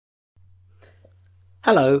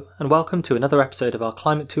Hello, and welcome to another episode of our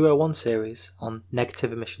Climate 201 series on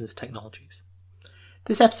negative emissions technologies.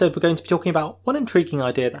 This episode we're going to be talking about one intriguing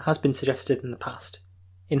idea that has been suggested in the past: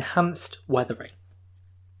 enhanced weathering.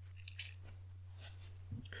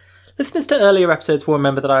 Listeners to earlier episodes will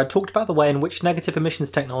remember that I had talked about the way in which negative emissions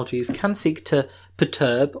technologies can seek to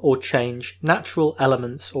perturb or change natural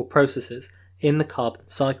elements or processes in the carbon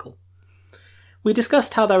cycle. We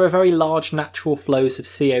discussed how there are very large natural flows of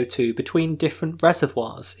CO2 between different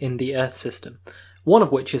reservoirs in the Earth system, one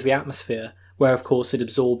of which is the atmosphere, where of course it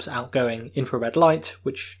absorbs outgoing infrared light,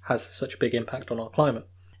 which has such a big impact on our climate.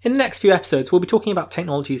 In the next few episodes, we'll be talking about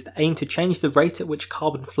technologies that aim to change the rate at which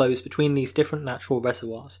carbon flows between these different natural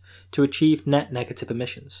reservoirs to achieve net negative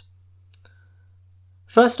emissions.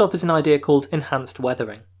 First off is an idea called enhanced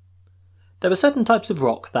weathering. There are certain types of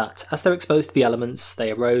rock that, as they're exposed to the elements, they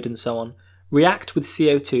erode and so on, react with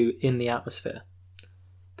CO2 in the atmosphere.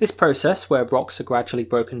 This process, where rocks are gradually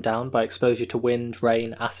broken down by exposure to wind,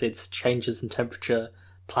 rain, acids, changes in temperature,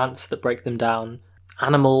 plants that break them down,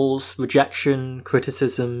 animals, rejection,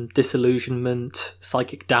 criticism, disillusionment,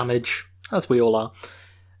 psychic damage, as we all are.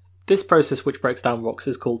 This process which breaks down rocks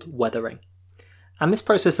is called weathering. And this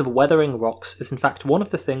process of weathering rocks is in fact one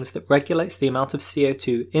of the things that regulates the amount of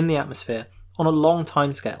CO2 in the atmosphere on a long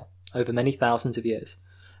timescale, over many thousands of years,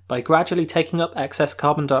 by gradually taking up excess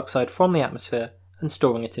carbon dioxide from the atmosphere and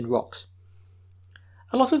storing it in rocks.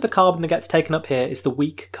 A lot of the carbon that gets taken up here is the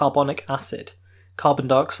weak carbonic acid, carbon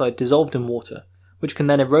dioxide dissolved in water, which can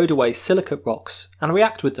then erode away silicate rocks and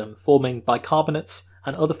react with them, forming bicarbonates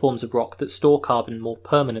and other forms of rock that store carbon more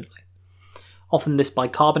permanently. Often this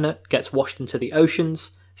bicarbonate gets washed into the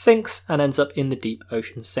oceans, sinks, and ends up in the deep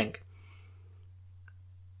ocean sink.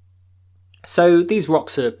 So these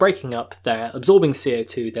rocks are breaking up, they're absorbing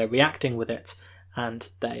CO2, they're reacting with it, and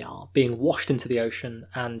they are being washed into the ocean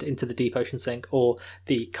and into the deep ocean sink, or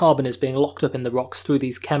the carbon is being locked up in the rocks through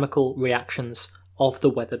these chemical reactions of the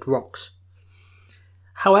weathered rocks.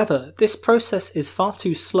 However, this process is far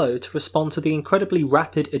too slow to respond to the incredibly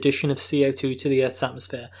rapid addition of CO2 to the Earth's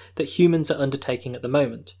atmosphere that humans are undertaking at the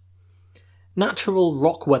moment. Natural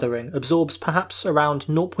rock weathering absorbs perhaps around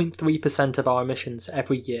 0.3% of our emissions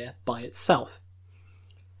every year by itself.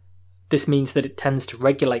 This means that it tends to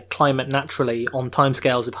regulate climate naturally on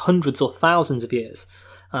timescales of hundreds or thousands of years,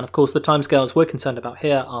 and of course the timescales we're concerned about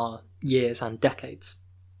here are years and decades.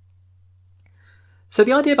 So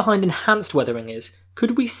the idea behind enhanced weathering is,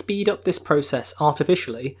 could we speed up this process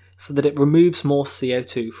artificially so that it removes more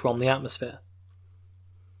CO2 from the atmosphere?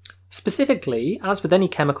 Specifically, as with any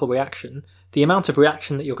chemical reaction, the amount of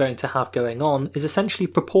reaction that you're going to have going on is essentially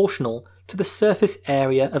proportional to the surface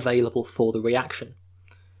area available for the reaction.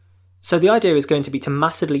 So the idea is going to be to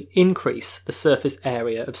massively increase the surface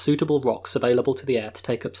area of suitable rocks available to the air to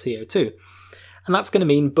take up CO2. And that's going to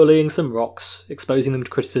mean bullying some rocks, exposing them to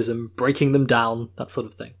criticism, breaking them down, that sort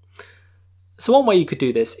of thing. So one way you could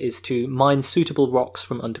do this is to mine suitable rocks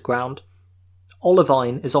from underground.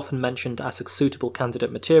 Olivine is often mentioned as a suitable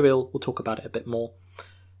candidate material, we'll talk about it a bit more.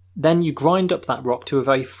 Then you grind up that rock to a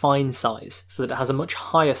very fine size so that it has a much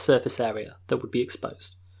higher surface area that would be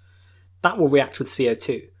exposed. That will react with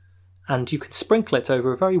CO2, and you can sprinkle it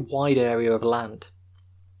over a very wide area of land.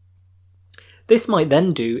 This might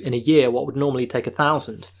then do in a year what would normally take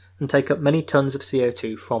 1,000 and take up many tons of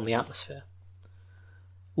CO2 from the atmosphere.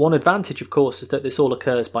 One advantage, of course, is that this all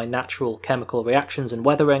occurs by natural chemical reactions and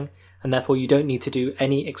weathering, and therefore you don't need to do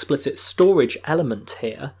any explicit storage element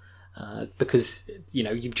here, because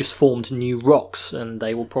you've just formed new rocks and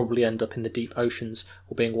they will probably end up in the deep oceans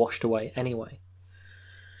or being washed away anyway.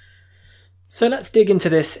 So let's dig into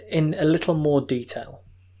this in a little more detail.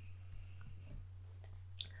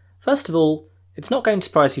 First of all, it's not going to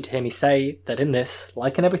surprise you to hear me say that in this,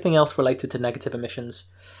 like in everything else related to negative emissions,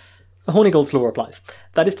 Hornigold's law applies.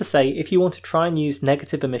 That is to say, if you want to try and use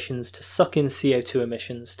negative emissions to suck in CO2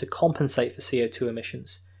 emissions to compensate for CO2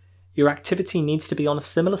 emissions, your activity needs to be on a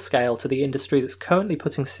similar scale to the industry that's currently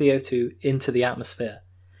putting CO2 into the atmosphere,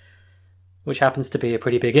 which happens to be a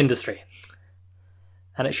pretty big industry.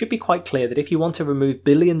 And it should be quite clear that if you want to remove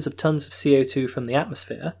billions of tons of CO2 from the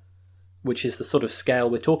atmosphere, which is the sort of scale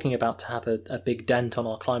we're talking about to have a big dent on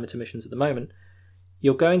our climate emissions at the moment,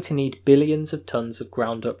 you're going to need billions of tons of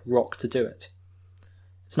ground up rock to do it.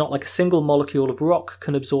 It's not like a single molecule of rock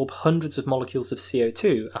can absorb hundreds of molecules of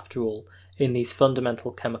CO2, after all, in these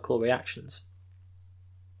fundamental chemical reactions.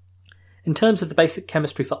 In terms of the basic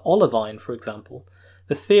chemistry for olivine, for example,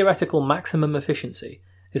 the theoretical maximum efficiency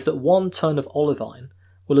is that 1 ton of olivine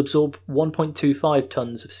will absorb 1.25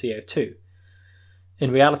 tons of CO2. In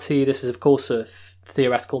reality, this is of course a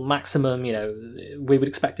theoretical maximum, we would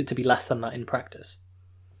expect it to be less than that in practice.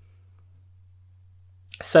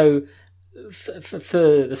 So,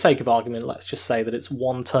 for the sake of argument, let's just say that it's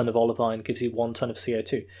 1 tonne of olivine gives you 1 tonne of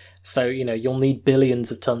CO2. So, you'll need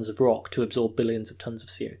billions of tonnes of rock to absorb billions of tonnes of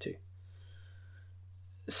CO2.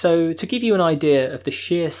 So, to give you an idea of the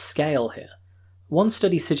sheer scale here, one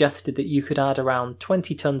study suggested that you could add around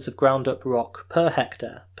 20 tonnes of ground-up rock per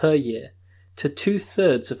hectare per year to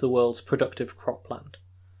 2/3 of the world's productive cropland.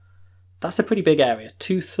 That's a pretty big area,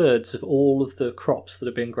 2/3 of all of the crops that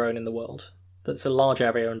are being grown in the world. That's a large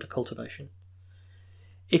area under cultivation.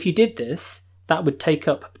 If you did this, that would take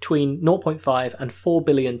up between 0.5 and 4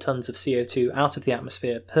 billion tonnes of CO2 out of the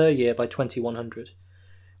atmosphere per year by 2100,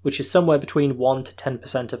 which is somewhere between 1 to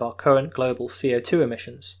 10% of our current global CO2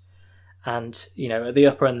 emissions. And, at the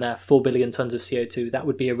upper end there, 4 billion tonnes of CO2, that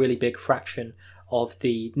would be a really big fraction of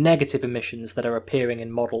the negative emissions that are appearing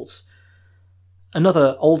in models.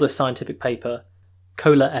 Another older scientific paper,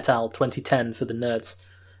 Kohler et al. 2010 for the nerds,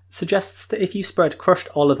 suggests that if you spread crushed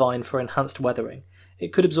olivine for enhanced weathering,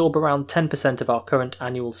 it could absorb around 10% of our current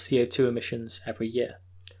annual CO2 emissions every year.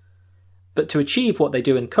 But to achieve what they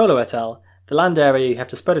do in Kohler et al., the land area you have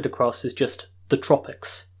to spread it across is just the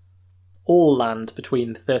tropics. All land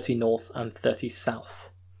between 30 north and 30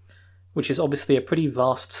 south, which is obviously a pretty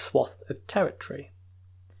vast swath of territory.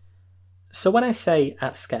 So when I say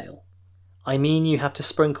at scale, I mean you have to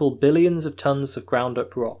sprinkle billions of tonnes of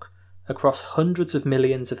ground-up rock across hundreds of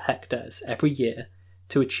millions of hectares every year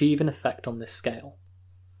to achieve an effect on this scale.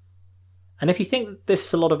 And if you think this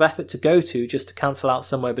is a lot of effort to go to just to cancel out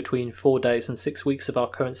somewhere between 4 days and 6 weeks of our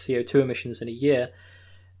current CO2 emissions in a year,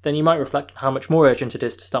 then you might reflect on how much more urgent it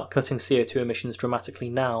is to start cutting CO2 emissions dramatically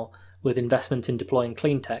now with investment in deploying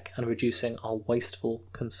clean tech and reducing our wasteful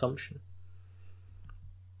consumption.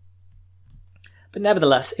 But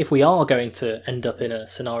nevertheless, if we are going to end up in a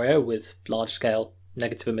scenario with large-scale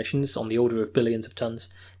negative emissions on the order of billions of tonnes,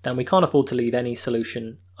 then we can't afford to leave any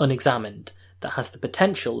solution unexamined that has the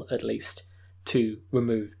potential, at least, to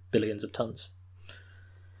remove billions of tonnes.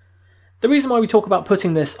 The reason why we talk about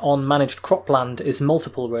putting this on managed cropland is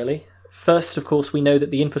multiple, really. First, of course, we know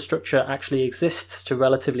that the infrastructure actually exists to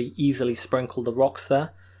relatively easily sprinkle the rocks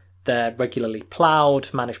there. They're regularly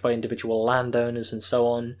ploughed, managed by individual landowners and so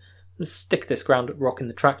on. Stick this ground-up rock in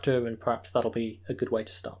the tractor and perhaps that'll be a good way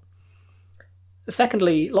to start.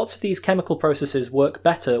 Secondly, lots of these chemical processes work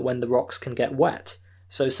better when the rocks can get wet,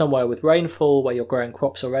 so somewhere with rainfall where you're growing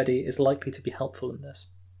crops already is likely to be helpful in this.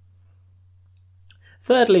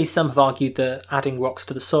 Thirdly, some have argued that adding rocks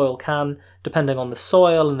to the soil can, depending on the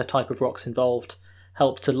soil and the type of rocks involved,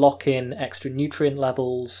 help to lock in extra nutrient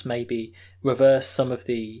levels, maybe reverse some of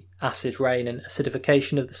the acid rain and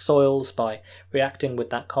acidification of the soils by reacting with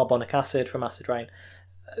that carbonic acid from acid rain.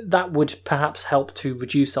 That would perhaps help to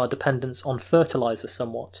reduce our dependence on fertiliser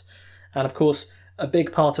somewhat. And of course, a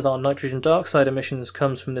big part of our nitrogen dioxide emissions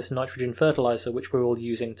comes from this nitrogen fertiliser which we're all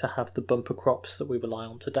using to have the bumper crops that we rely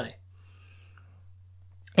on today.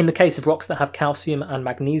 In the case of rocks that have calcium and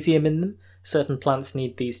magnesium in them, certain plants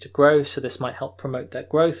need these to grow, so this might help promote their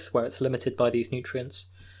growth where it's limited by these nutrients.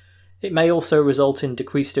 It may also result in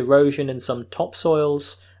decreased erosion in some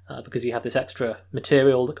topsoils, because you have this extra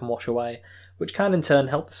material that can wash away, which can in turn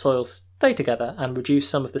help the soils stay together and reduce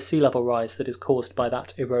some of the sea level rise that is caused by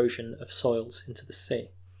that erosion of soils into the sea.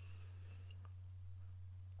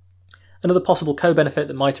 Another possible co-benefit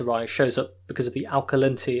that might arise shows up because of the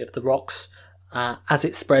alkalinity of the rocks as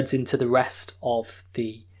it spreads into the rest of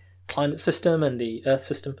the climate system and the Earth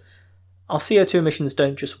system. Our CO2 emissions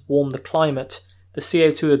don't just warm the climate. The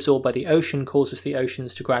CO2 absorbed by the ocean causes the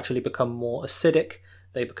oceans to gradually become more acidic.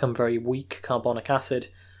 They become very weak carbonic acid,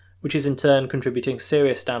 which is in turn contributing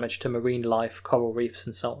serious damage to marine life, coral reefs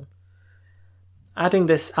and so on. Adding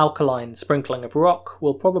this alkaline sprinkling of rock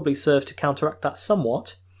will probably serve to counteract that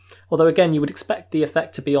somewhat, although again you would expect the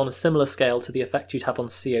effect to be on a similar scale to the effect you'd have on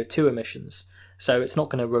CO2 emissions, so it's not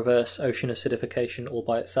going to reverse ocean acidification all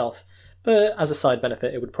by itself, but as a side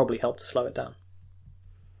benefit it would probably help to slow it down.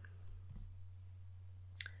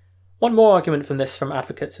 One more argument from this from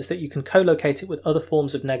advocates is that you can co-locate it with other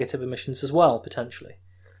forms of negative emissions as well, potentially.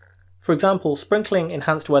 For example, sprinkling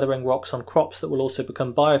enhanced weathering rocks on crops that will also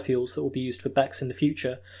become biofuels that will be used for BECCS in the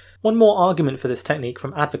future. One more argument for this technique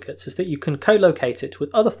from advocates is that you can co-locate it with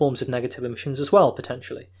other forms of negative emissions as well,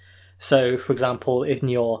 potentially. So, for example, in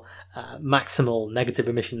your maximal negative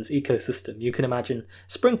emissions ecosystem, you can imagine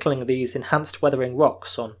sprinkling these enhanced weathering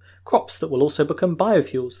rocks on crops that will also become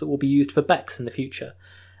biofuels that will be used for BECCS in the future.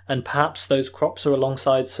 And perhaps those crops are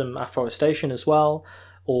alongside some afforestation as well,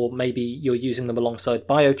 or maybe you're using them alongside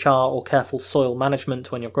biochar or careful soil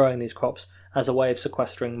management when you're growing these crops as a way of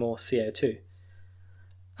sequestering more CO2.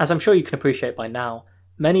 As I'm sure you can appreciate by now,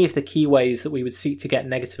 many of the key ways that we would seek to get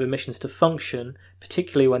negative emissions to function,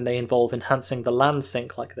 particularly when they involve enhancing the land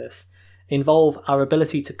sink like this, involve our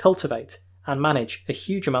ability to cultivate and manage a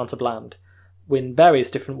huge amount of land in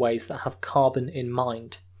various different ways that have carbon in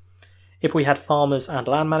mind. If we had farmers and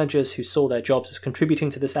land managers who saw their jobs as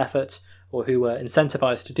contributing to this effort, or who were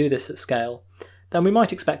incentivised to do this at scale, then we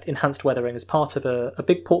might expect enhanced weathering as part of a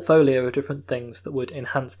big portfolio of different things that would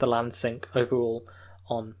enhance the land sink overall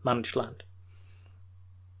on managed land.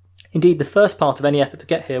 Indeed, the first part of any effort to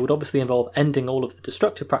get here would obviously involve ending all of the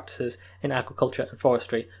destructive practices in agriculture and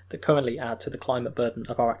forestry that currently add to the climate burden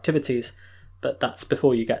of our activities, but that's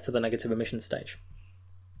before you get to the negative emissions stage.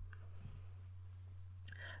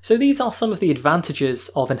 So these are some of the advantages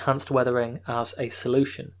of enhanced weathering as a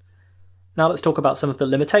solution. Now let's talk about some of the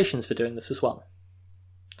limitations for doing this as well.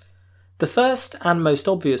 The first and most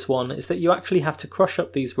obvious one is that you actually have to crush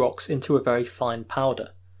up these rocks into a very fine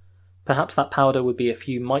powder. Perhaps that powder would be a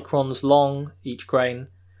few microns long, each grain,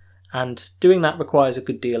 and doing that requires a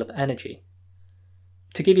good deal of energy.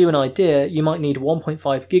 To give you an idea, you might need 1.5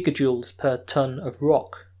 gigajoules per tonne of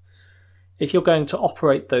rock. If you're going to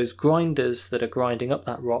operate those grinders that are grinding up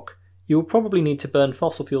that rock, you will probably need to burn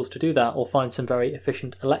fossil fuels to do that, or find some very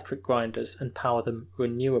efficient electric grinders and power them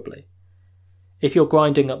renewably. If you're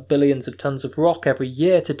grinding up billions of tonnes of rock every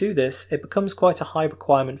year to do this, it becomes quite a high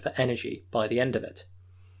requirement for energy by the end of it.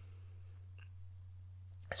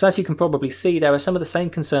 So as you can probably see, there are some of the same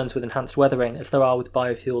concerns with enhanced weathering as there are with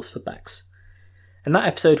biofuels for BECCS. In that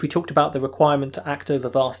episode we talked about the requirement to act over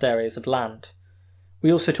vast areas of land.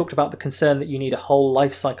 We also talked about the concern that you need a whole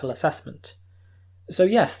life cycle assessment. So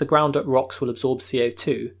yes, the ground up rocks will absorb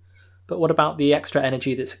CO2, but what about the extra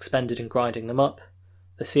energy that's expended in grinding them up?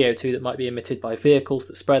 The CO2 that might be emitted by vehicles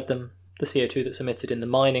that spread them, the CO2 that's emitted in the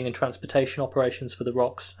mining and transportation operations for the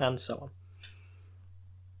rocks, and so on.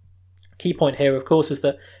 Key point here, of course, is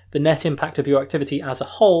that the net impact of your activity as a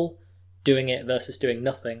whole, doing it versus doing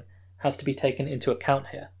nothing, has to be taken into account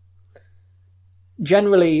here.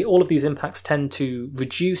 Generally, all of these impacts tend to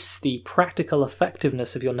reduce the practical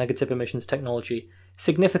effectiveness of your negative emissions technology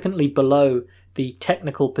significantly below the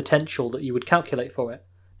technical potential that you would calculate for it,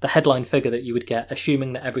 the headline figure that you would get,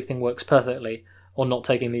 assuming that everything works perfectly or not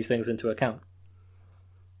taking these things into account.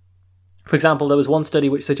 For example, there was one study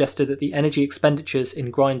which suggested that the energy expenditures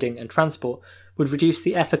in grinding and transport would reduce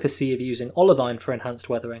the efficacy of using olivine for enhanced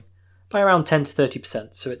weathering by around 10 to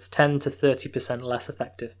 30%, so it's 10 to 30% less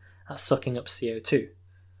effective at sucking up CO2.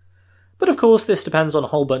 But of course, this depends on a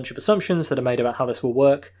whole bunch of assumptions that are made about how this will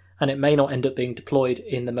work, and it may not end up being deployed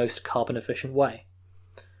in the most carbon efficient way,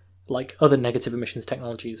 like other negative emissions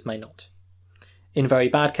technologies may not. In very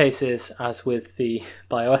bad cases, as with the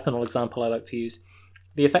bioethanol example I like to use,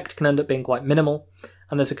 the effect can end up being quite minimal,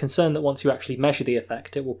 and there's a concern that once you actually measure the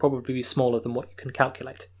effect, it will probably be smaller than what you can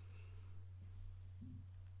calculate.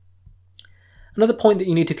 Another point that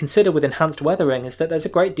you need to consider with enhanced weathering is that there's a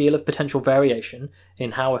great deal of potential variation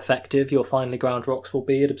in how effective your finely ground rocks will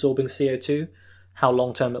be at absorbing CO2, how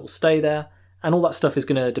long term it will stay there, and all that stuff is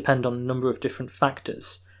going to depend on a number of different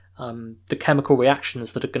factors. The chemical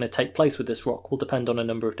reactions that are going to take place with this rock will depend on a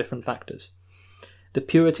number of different factors. The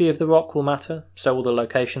purity of the rock will matter, so will the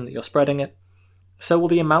location that you're spreading it, so will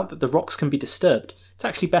the amount that the rocks can be disturbed. It's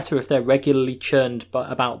actually better if they're regularly churned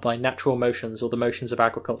about by natural motions or the motions of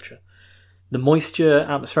agriculture. The moisture,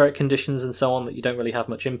 atmospheric conditions and so on that you don't really have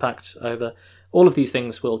much impact over, all of these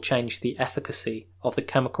things will change the efficacy of the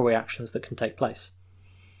chemical reactions that can take place.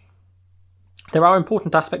 There are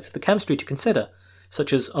important aspects of the chemistry to consider,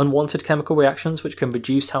 such as unwanted chemical reactions which can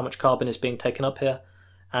reduce how much carbon is being taken up here,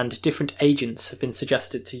 and different agents have been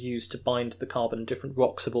suggested to use to bind the carbon, and different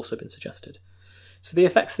rocks have also been suggested. So the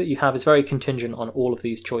effects that you have is very contingent on all of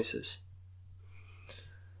these choices.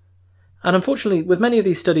 And unfortunately, with many of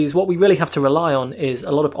these studies, what we really have to rely on is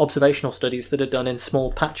a lot of observational studies that are done in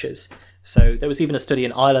small patches. So there was even a study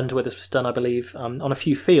in Ireland where this was done, I believe, on a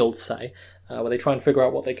few fields, say, where they try and figure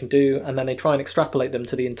out what they can do, and then they try and extrapolate them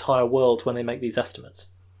to the entire world when they make these estimates.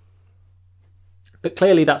 But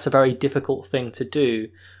clearly that's a very difficult thing to do,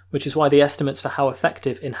 which is why the estimates for how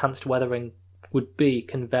effective enhanced weathering would be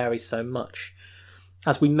can vary so much.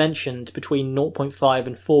 As we mentioned, between 0.5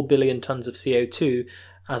 and 4 billion tonnes of CO2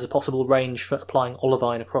 as a possible range for applying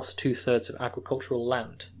olivine across 2/3 of agricultural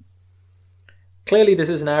land. Clearly this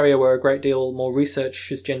is an area where a great deal more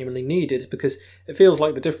research is genuinely needed, because it feels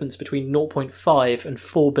like the difference between 0.5 and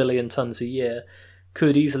 4 billion tonnes a year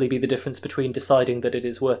could easily be the difference between deciding that it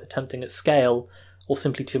is worth attempting at scale or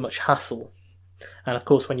simply too much hassle. And of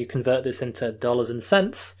course, when you convert this into dollars and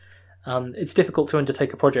cents, it's difficult to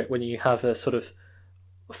undertake a project when you have a sort of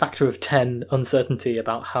factor of 10 uncertainty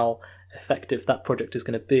about how effective that project is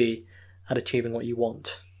going to be at achieving what you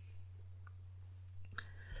want.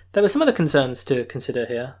 There were some other concerns to consider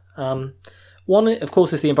here. One, of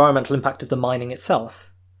course, is the environmental impact of the mining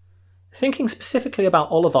itself. Thinking specifically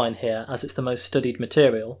about olivine here, as it's the most studied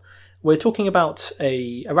material, we're talking about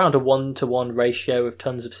around a 1-to-1 ratio of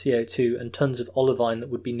tons of CO2 and tons of olivine that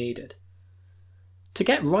would be needed. To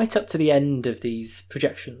get right up to the end of these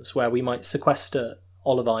projections, where we might sequester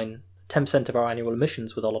olivine, 10% of our annual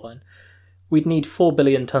emissions with olivine, we'd need 4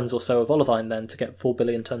 billion tonnes or so of olivine then to get 4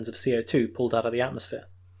 billion tonnes of CO2 pulled out of the atmosphere.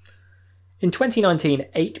 In 2019,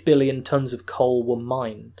 8 billion tonnes of coal were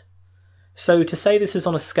mined. So to say this is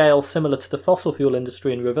on a scale similar to the fossil fuel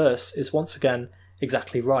industry in reverse is once again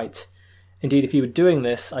exactly right. Indeed, if you were doing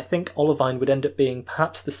this, I think olivine would end up being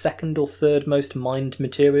perhaps the second or third most mined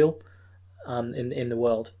material in the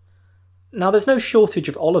world. Now, there's no shortage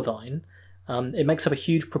of olivine. It makes up a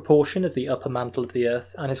huge proportion of the upper mantle of the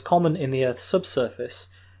Earth and is common in the Earth's subsurface,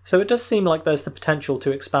 so it does seem like there's the potential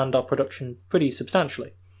to expand our production pretty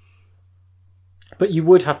substantially. But you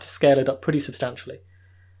would have to scale it up pretty substantially.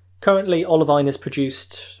 Currently, olivine is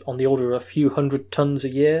produced on the order of a few hundred tonnes a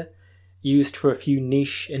year, used for a few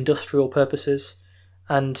niche industrial purposes,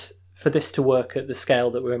 and for this to work at the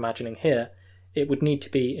scale that we're imagining here, it would need to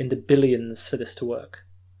be in the billions for this to work.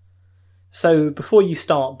 So before you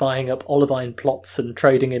start buying up olivine plots and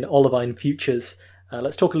trading in olivine futures,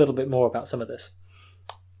 let's talk a little bit more about some of this.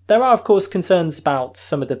 There are, of course, concerns about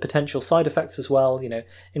some of the potential side effects as well.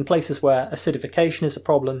 In places where acidification is a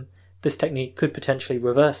problem, this technique could potentially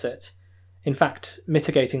reverse it. In fact,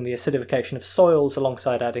 mitigating the acidification of soils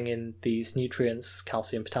alongside adding in these nutrients,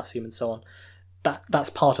 calcium, potassium and so on, that's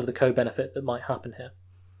part of the co-benefit that might happen here.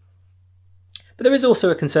 But there is also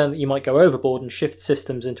a concern that you might go overboard and shift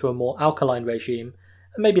systems into a more alkaline regime,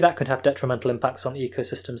 and maybe that could have detrimental impacts on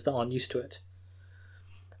ecosystems that aren't used to it.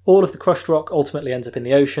 All of the crushed rock ultimately ends up in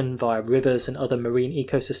the ocean via rivers and other marine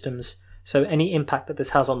ecosystems, so any impact that this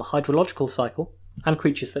has on the hydrological cycle, and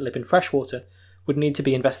creatures that live in freshwater, would need to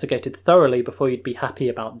be investigated thoroughly before you'd be happy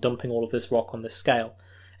about dumping all of this rock on this scale,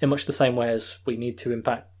 in much the same way as we need to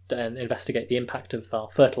investigate the impact of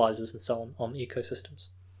fertilisers and so on ecosystems.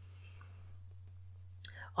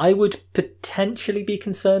 I would potentially be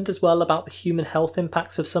concerned as well about the human health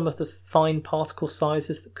impacts of some of the fine particle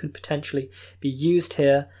sizes that could potentially be used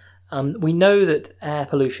here. We know that air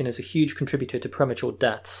pollution is a huge contributor to premature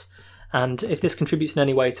deaths, and if this contributes in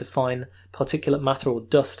any way to fine particulate matter or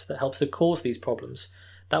dust that helps to cause these problems,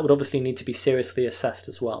 that would obviously need to be seriously assessed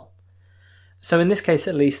as well. So in this case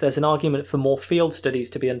at least, there's an argument for more field studies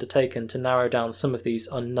to be undertaken to narrow down some of these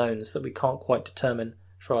unknowns that we can't quite determine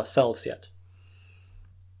for ourselves yet.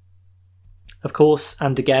 Of course,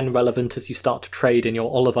 and again relevant as you start to trade in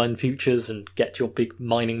your olivine futures and get your big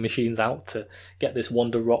mining machines out to get this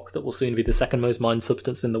wonder rock that will soon be the second most mined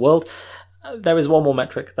substance in the world, there is one more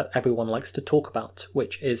metric that everyone likes to talk about,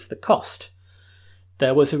 which is the cost.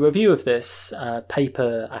 There was a review of this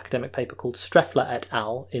academic paper called Streffler et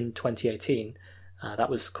al. In 2018. That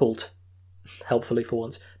was called, helpfully for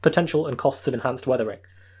once, Potential and Costs of Enhanced Weathering.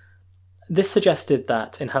 This suggested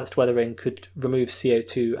that enhanced weathering could remove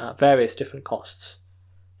CO2 at various different costs.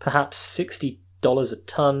 Perhaps $60 a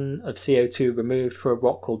tonne of CO2 removed for a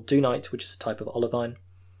rock called dunite, which is a type of olivine.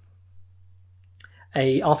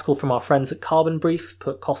 An article from our friends at Carbon Brief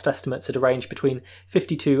put cost estimates at a range between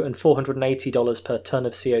 $52 and $480 per tonne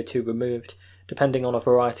of CO2 removed, depending on a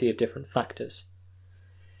variety of different factors.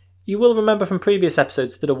 You will remember from previous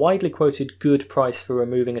episodes that a widely quoted good price for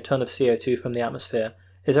removing a tonne of CO2 from the atmosphere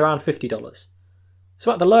is around $50.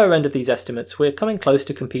 So at the lower end of these estimates, we're coming close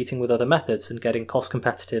to competing with other methods and getting cost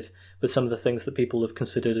competitive with some of the things that people have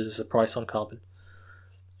considered as a price on carbon.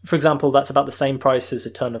 For example, that's about the same price as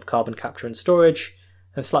a tonne of carbon capture and storage,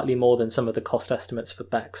 and slightly more than some of the cost estimates for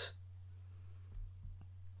BECCS.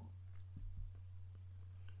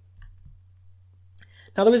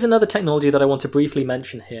 Now there is another technology that I want to briefly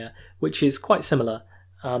mention here, which is quite similar,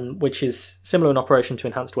 which is similar in operation to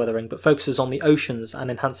enhanced weathering, but focuses on the oceans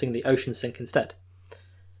and enhancing the ocean sink instead.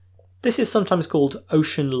 This is sometimes called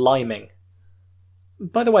ocean liming.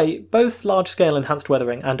 By the way, both large-scale enhanced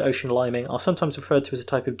weathering and ocean liming are sometimes referred to as a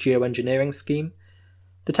type of geoengineering scheme.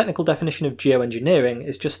 The technical definition of geoengineering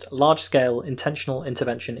is just large-scale intentional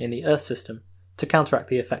intervention in the Earth system to counteract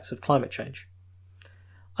the effects of climate change.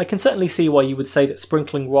 I can certainly see why you would say that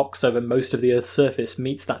sprinkling rocks over most of the Earth's surface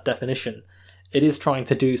meets that definition. It is trying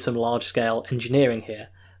to do some large-scale engineering here,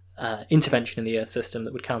 intervention in the Earth system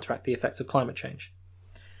that would counteract the effects of climate change.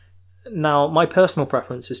 Now, my personal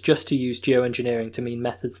preference is just to use geoengineering to mean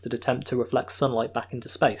methods that attempt to reflect sunlight back into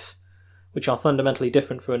space, which are fundamentally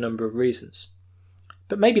different for a number of reasons.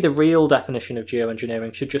 But maybe the real definition of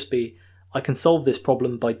geoengineering should just be, I can solve this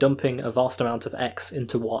problem by dumping a vast amount of X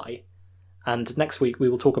into Y. And next week we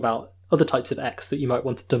will talk about other types of X that you might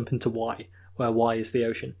want to dump into Y, where Y is the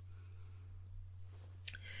ocean.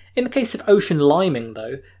 In the case of ocean liming,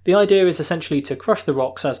 though, the idea is essentially to crush the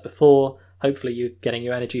rocks as before. Hopefully you're getting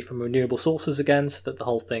your energy from renewable sources again, so that the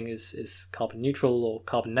whole thing is carbon neutral or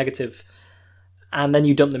carbon negative, and then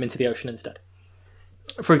you dump them into the ocean instead.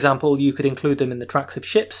 For example, you could include them in the tracks of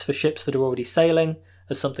ships for ships that are already sailing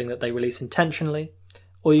as something that they release intentionally,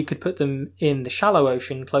 or you could put them in the shallow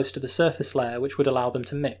ocean close to the surface layer, which would allow them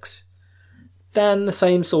to mix. Then the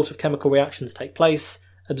same sort of chemical reactions take place,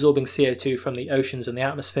 absorbing CO2 from the oceans and the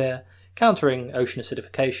atmosphere, countering ocean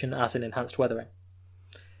acidification as in enhanced weathering.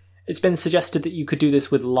 It's been suggested that you could do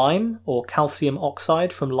this with lime or calcium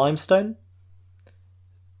oxide from limestone.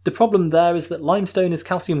 The problem there is that limestone is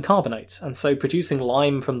calcium carbonate, and so producing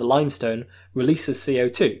lime from the limestone releases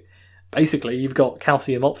CO2. Basically, you've got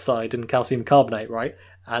calcium oxide and calcium carbonate, right?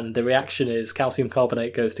 And the reaction is calcium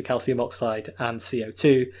carbonate goes to calcium oxide and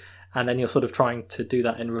CO2, and then you're sort of trying to do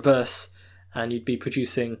that in reverse, and you'd be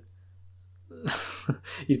producing...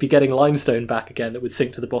 you'd be getting limestone back again that would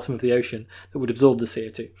sink to the bottom of the ocean that would absorb the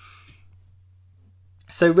CO2.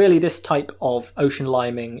 So really this type of ocean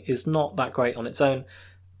liming is not that great on its own.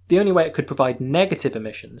 The only way it could provide negative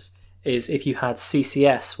emissions is if you had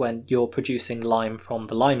CCS when you're producing lime from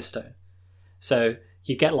the limestone. So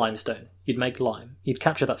you get limestone, you'd make lime, you'd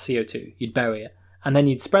capture that CO2, you'd bury it, and then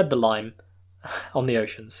you'd spread the lime on the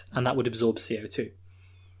oceans, and that would absorb CO2.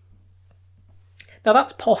 Now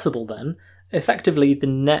that's possible then. Effectively, the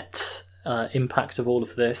net impact of all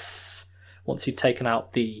of this, once you've taken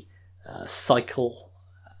out the cycle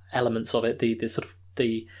elements of it, the sort of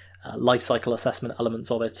the life cycle assessment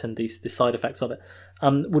elements of it and the side effects of it,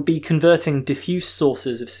 would be converting diffuse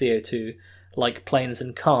sources of CO2, like planes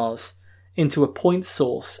and cars, into a point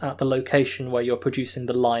source at the location where you're producing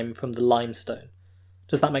the lime from the limestone.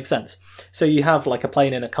 Does that make sense? So you have like a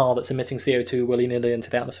plane in a car that's emitting CO2 willy-nilly into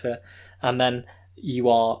the atmosphere, and then you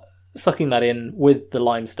are sucking that in with the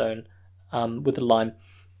limestone, with the lime,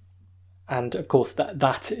 and of course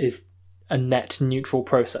that is a net neutral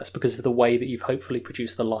process because of the way that you've hopefully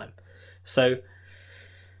produced the lime. So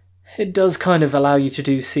it does kind of allow you to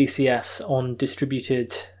do CCS on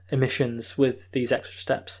distributed emissions with these extra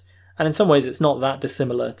steps. And in some ways it's not that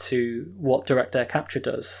dissimilar to what direct air capture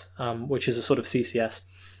does, which is a sort of CCS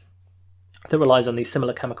that relies on these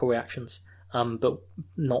similar chemical reactions, but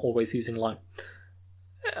not always using lime.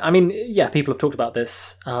 I mean, yeah, people have talked about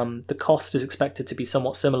this. The cost is expected to be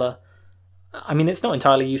somewhat similar. I mean, it's not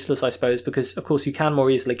entirely useless, I suppose, because, of course, you can more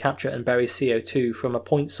easily capture and bury CO2 from a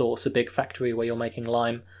point source, a big factory where you're making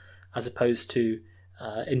lime, as opposed to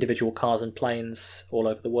individual cars and planes all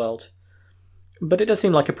over the world. But it does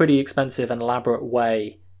seem like a pretty expensive and elaborate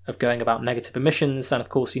way of going about negative emissions, and of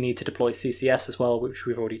course you need to deploy CCS as well, which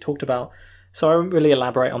we've already talked about. So I won't really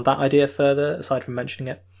elaborate on that idea further, aside from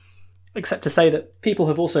mentioning it, except to say that people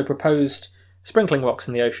have also proposed sprinkling rocks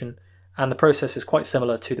in the ocean, and the process is quite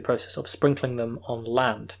similar to the process of sprinkling them on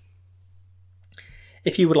land.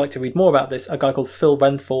 If you would like to read more about this, a guy called Phil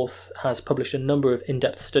Renforth has published a number of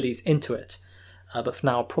in-depth studies into it, but for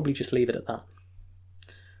now I'll probably just leave it at that.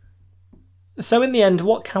 So in the end,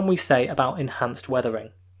 what can we say about enhanced weathering?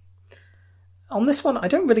 On this one, I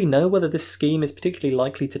don't really know whether this scheme is particularly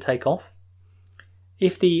likely to take off.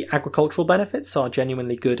 If the agricultural benefits are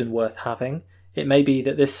genuinely good and worth having, it may be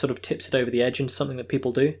that this sort of tips it over the edge into something that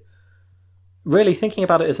people do. Really, thinking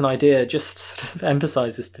about it as an idea just sort of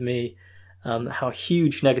emphasises to me how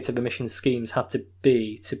huge negative emissions schemes have to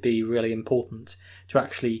be really important to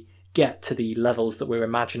actually get to the levels that we're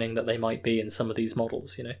imagining that they might be in some of these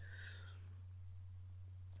models, you know.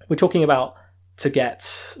 We're talking about to get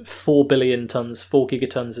 4 billion tonnes, 4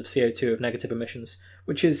 gigatons of CO2 of negative emissions,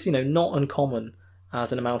 which is, you know, not uncommon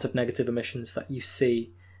as an amount of negative emissions that you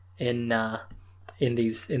see in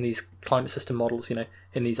these climate system models, you know,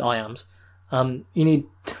 in these IAMs. You need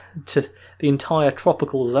to the entire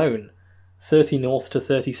tropical zone, 30 north to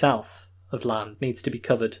 30 south of land, needs to be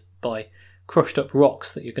covered by crushed up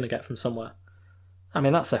rocks that you're going to get from somewhere. I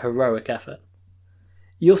mean, that's a heroic effort.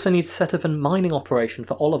 You also need to set up a mining operation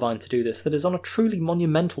for olivine to do this that is on a truly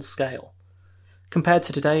monumental scale. Compared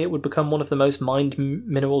to today, it would become one of the most mined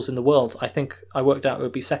minerals in the world. I think I worked out it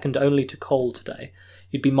would be second only to coal today.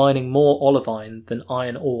 You'd be mining more olivine than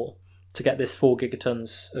iron ore to get this 4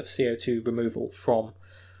 gigatons of CO2 removal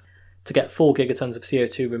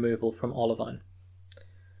from olivine.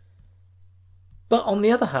 But on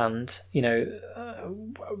the other hand,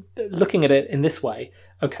 looking at it in this way,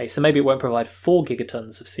 okay, so maybe it won't provide 4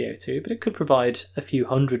 gigatons of CO2, but it could provide a few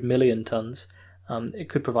 100 million tons. It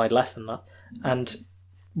could provide less than that. And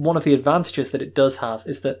one of the advantages that it does have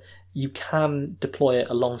is that you can deploy it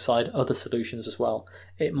alongside other solutions as well.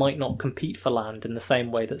 It might not compete for land in the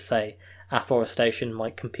same way that, say, afforestation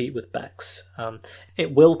might compete with BECCS.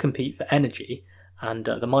 It will compete for energy, and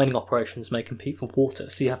the mining operations may compete for water,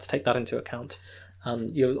 so you have to take that into account.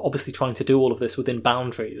 You're obviously trying to do all of this within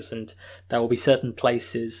boundaries, and there will be certain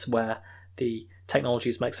places where the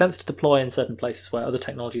technologies make sense to deploy and certain places where other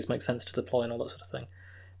technologies make sense to deploy and all that sort of thing.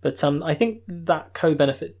 But I think that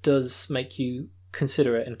co-benefit does make you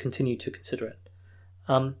consider it and continue to consider it.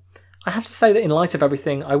 I have to say that in light of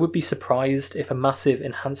everything, I would be surprised if a massive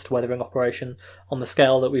enhanced weathering operation on the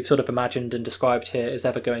scale that we've sort of imagined and described here is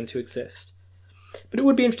ever going to exist. But it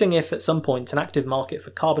would be interesting if at some point an active market for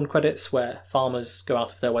carbon credits, where farmers go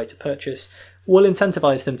out of their way to purchase, will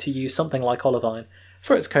incentivise them to use something like Olivine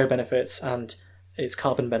for its co-benefits and its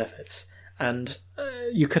carbon benefits. And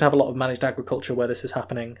you could have a lot of managed agriculture where this is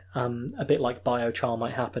happening, a bit like biochar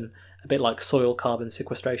might happen, a bit like soil carbon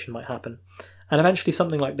sequestration might happen. And eventually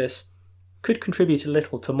something like this could contribute a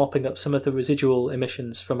little to mopping up some of the residual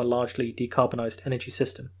emissions from a largely decarbonised energy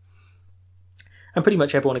system. And pretty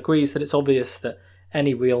much everyone agrees that it's obvious that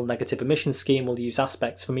any real negative emissions scheme will use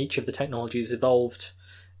aspects from each of the technologies evolved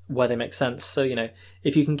where they make sense. So,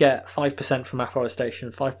 if you can get 5% from afforestation,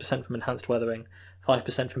 5% from enhanced weathering,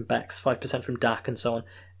 5% from BECCS, 5% from DAC and so on,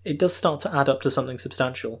 it does start to add up to something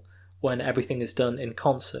substantial when everything is done in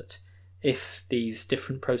concert, if these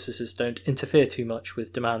different processes don't interfere too much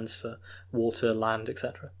with demands for water, land,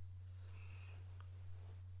 etc.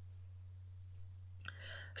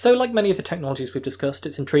 So, like many of the technologies we've discussed,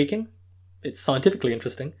 it's intriguing, it's scientifically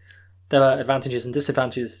interesting, there are advantages and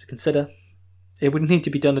disadvantages to consider. It would need to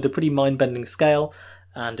be done at a pretty mind-bending scale,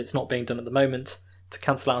 and it's not being done at the moment, to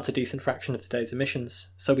cancel out a decent fraction of today's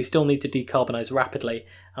emissions, so we still need to decarbonise rapidly,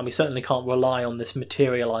 and we certainly can't rely on this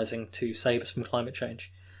materialising to save us from climate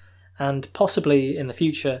change. And possibly in the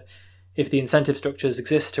future, if the incentive structures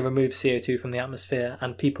exist to remove CO2 from the atmosphere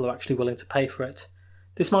and people are actually willing to pay for it,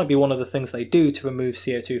 this might be one of the things they do to remove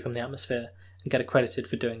CO2 from the atmosphere and get accredited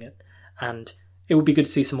for doing it. And it would be good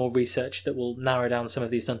to see some more research that will narrow down some of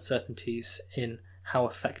these uncertainties in how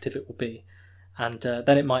effective it will be. And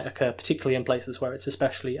then it might occur particularly in places where it's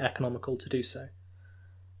especially economical to do so.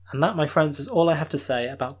 And that, my friends, is all I have to say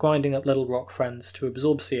about grinding up little rock friends to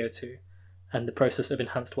absorb CO2 and the process of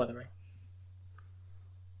enhanced weathering.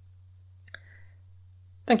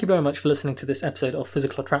 Thank you very much for listening to this episode of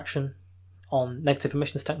Physical Attraction on negative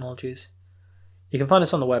emissions technologies. You can find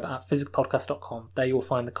us on the web at physicspodcast.com. There you will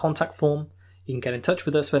find the contact form. You can get in touch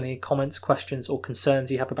with us with any comments, questions or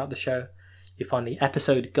concerns you have about the show. You'll find the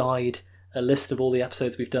episode guide, a list of all the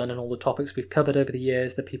episodes we've done and all the topics we've covered over the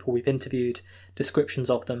years, the people we've interviewed, descriptions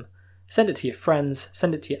of them. Send it to your friends,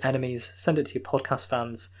 send it to your enemies, send it to your podcast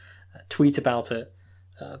fans, tweet about it,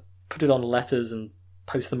 put it on letters and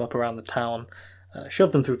post them up around the town,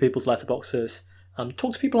 shove them through people's letterboxes,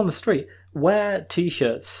 talk to people on the street, wear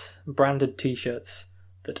t-shirts, branded t-shirts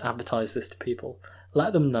that advertise this to people.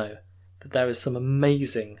 Let them know that there is some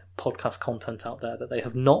amazing podcast content out there that they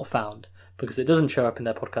have not found because it doesn't show up in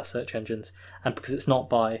their podcast search engines and because it's not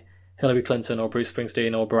by Hillary Clinton or Bruce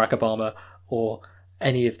Springsteen or Barack Obama or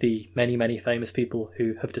any of the many, many famous people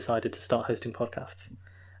who have decided to start hosting podcasts.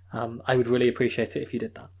 I would really appreciate it if you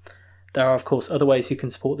did that. There are, of course, other ways you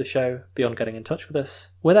can support the show beyond getting in touch with us.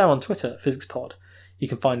 We're there on Twitter, PhysicsPod. You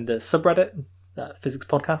can find the subreddit, Physics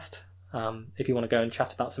Podcast. If you want to go and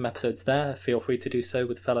chat about some episodes there, feel free to do so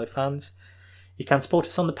with fellow fans. You can support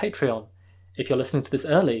us on the Patreon. If you're listening to this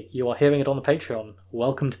early, you are hearing it on the Patreon.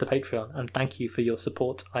 Welcome to the Patreon, and thank you for your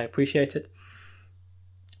support. I appreciate it.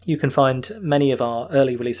 You can find many of our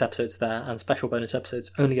early release episodes there, and special bonus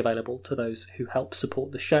episodes only available to those who help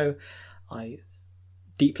support the show. I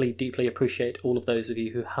deeply, deeply appreciate all of those of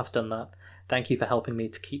you who have done that. Thank you for helping me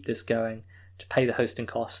to keep this going, to pay the hosting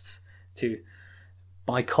costs, to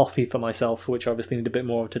buy coffee for myself, which I obviously need a bit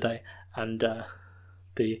more of today, and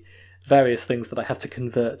the various things that I have to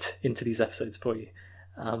convert into these episodes for you.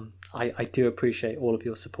 I do appreciate all of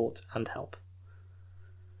your support and help.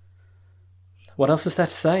 What else is there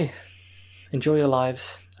to say? Enjoy your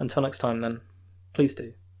lives. Until next time then, please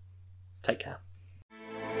do. Take care.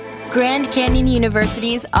 Grand Canyon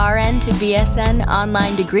University's RN to BSN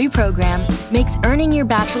online degree program makes earning your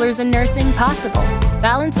bachelor's in nursing possible.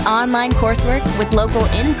 Balance online coursework with local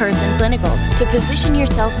in-person clinicals to position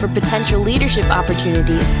yourself for potential leadership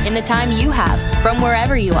opportunities in the time you have from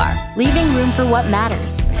wherever you are, leaving room for what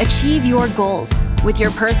matters. Achieve your goals with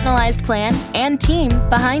your personalized plan and team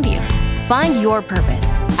behind you. Find your purpose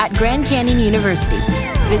at Grand Canyon University.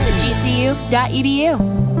 Visit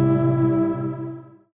gcu.edu.